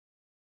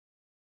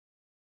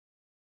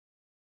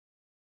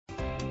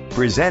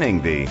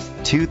Presenting the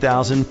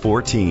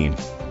 2014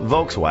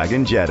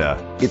 Volkswagen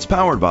Jetta. It's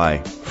powered by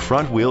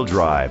front-wheel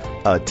drive,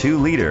 a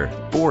 2-liter,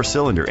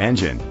 4-cylinder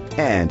engine,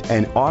 and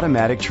an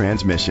automatic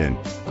transmission.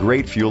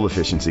 Great fuel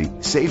efficiency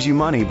saves you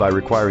money by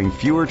requiring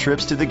fewer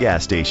trips to the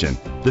gas station.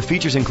 The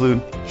features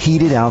include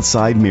heated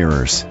outside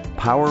mirrors,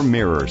 power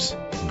mirrors,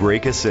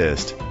 brake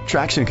assist,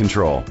 traction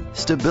control,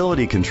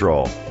 stability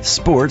control,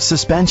 sport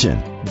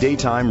suspension,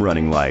 daytime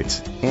running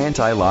lights,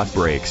 anti-lock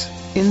brakes.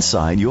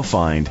 Inside you'll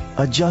find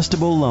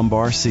adjustable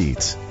lumbar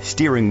seats,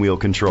 steering wheel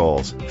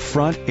controls,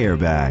 front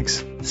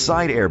airbags,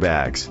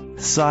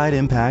 side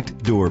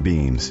impact door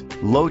beams,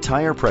 low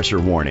tire pressure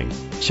warning,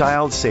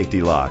 child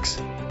safety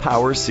locks,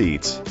 power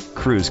seats,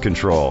 cruise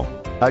control,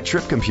 a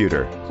trip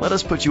computer. Let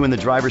us put you in the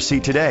driver's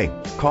seat today.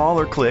 Call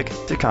or click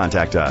to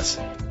contact us.